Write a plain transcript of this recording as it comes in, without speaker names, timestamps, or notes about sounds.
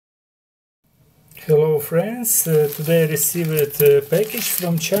Hello friends, today I received a package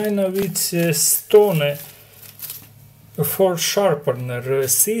from China with stone for sharpener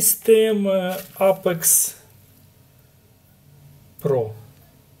system Apex Pro.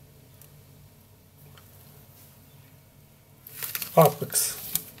 Apex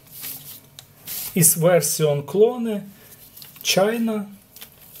is version clone China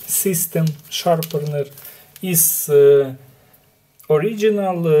system sharpener is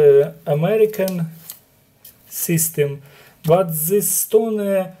original American system, but this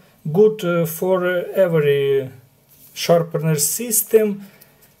stone good for every sharpener system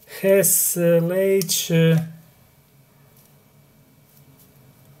has large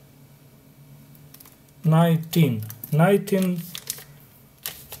 19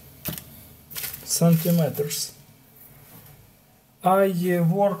 centimeters. I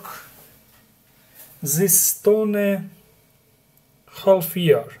work this stone half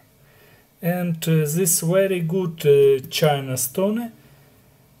year, and this very good China stone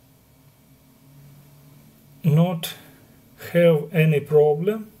not have any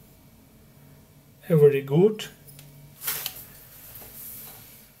problem, very good.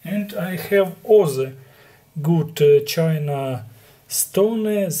 And I have other good China stone,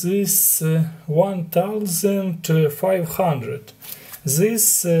 this 1500,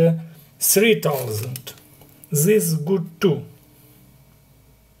 this 3000, this good too.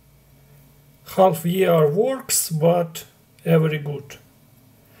 Half year works, but very good.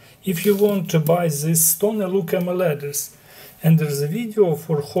 If you want to buy this stone, look at my address, and there's a video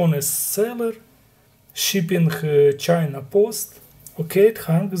for honest seller, shipping China post. Okay,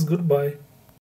 thanks, goodbye.